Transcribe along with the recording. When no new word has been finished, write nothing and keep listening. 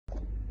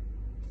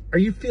Are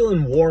you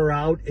feeling wore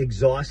out,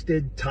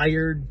 exhausted,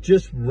 tired,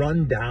 just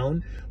run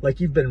down, like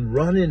you've been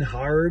running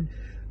hard,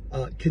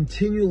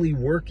 continually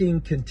working,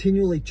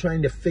 continually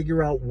trying to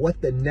figure out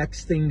what the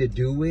next thing to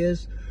do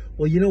is?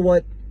 Well, you know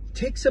what?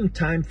 Take some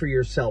time for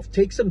yourself.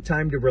 Take some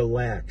time to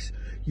relax.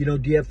 You know,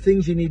 do you have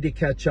things you need to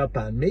catch up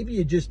on? Maybe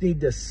you just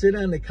need to sit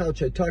on the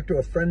couch. I talked to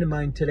a friend of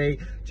mine today,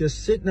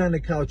 just sitting on the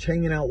couch,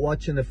 hanging out,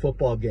 watching the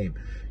football game.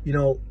 You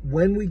know,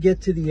 when we get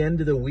to the end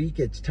of the week,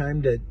 it's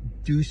time to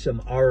do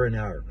some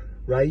R&R,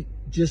 right?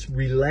 Just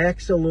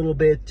relax a little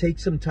bit, take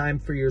some time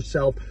for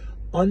yourself,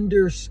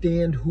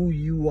 understand who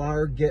you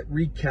are, get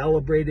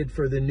recalibrated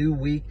for the new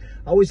week.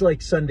 I always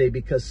like Sunday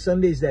because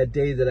Sunday's that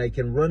day that I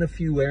can run a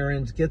few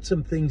errands, get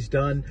some things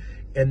done,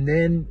 and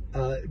then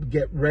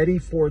get ready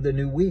for the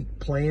new week,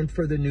 plan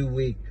for the new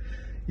week.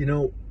 You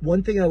know,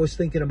 one thing I was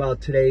thinking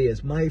about today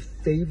is my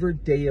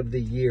favorite day of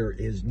the year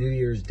is New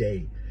Year's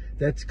Day.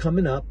 That's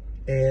coming up,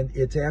 and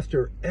it's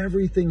after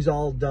everything's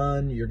all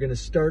done. You're going to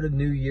start a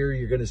new year.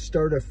 You're going to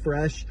start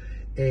afresh,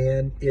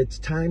 and it's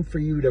time for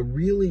you to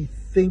really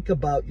think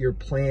about your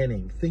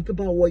planning. Think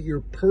about what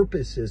your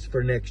purpose is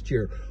for next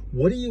year.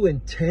 What are you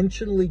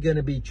intentionally going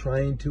to be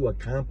trying to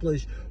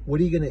accomplish? What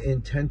are you going to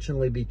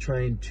intentionally be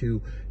trying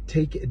to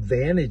take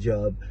advantage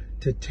of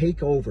to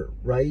take over,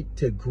 right?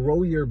 To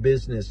grow your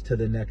business to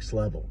the next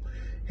level.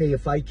 Hey,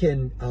 if I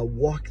can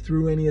walk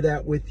through any of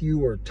that with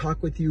you or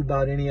talk with you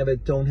about any of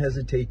it, don't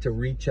hesitate to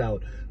reach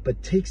out.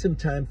 But take some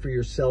time for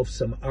yourself,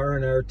 some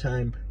R&R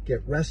time,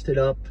 get rested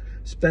up,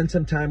 spend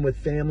some time with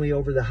family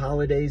over the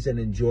holidays, and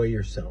enjoy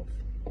yourself.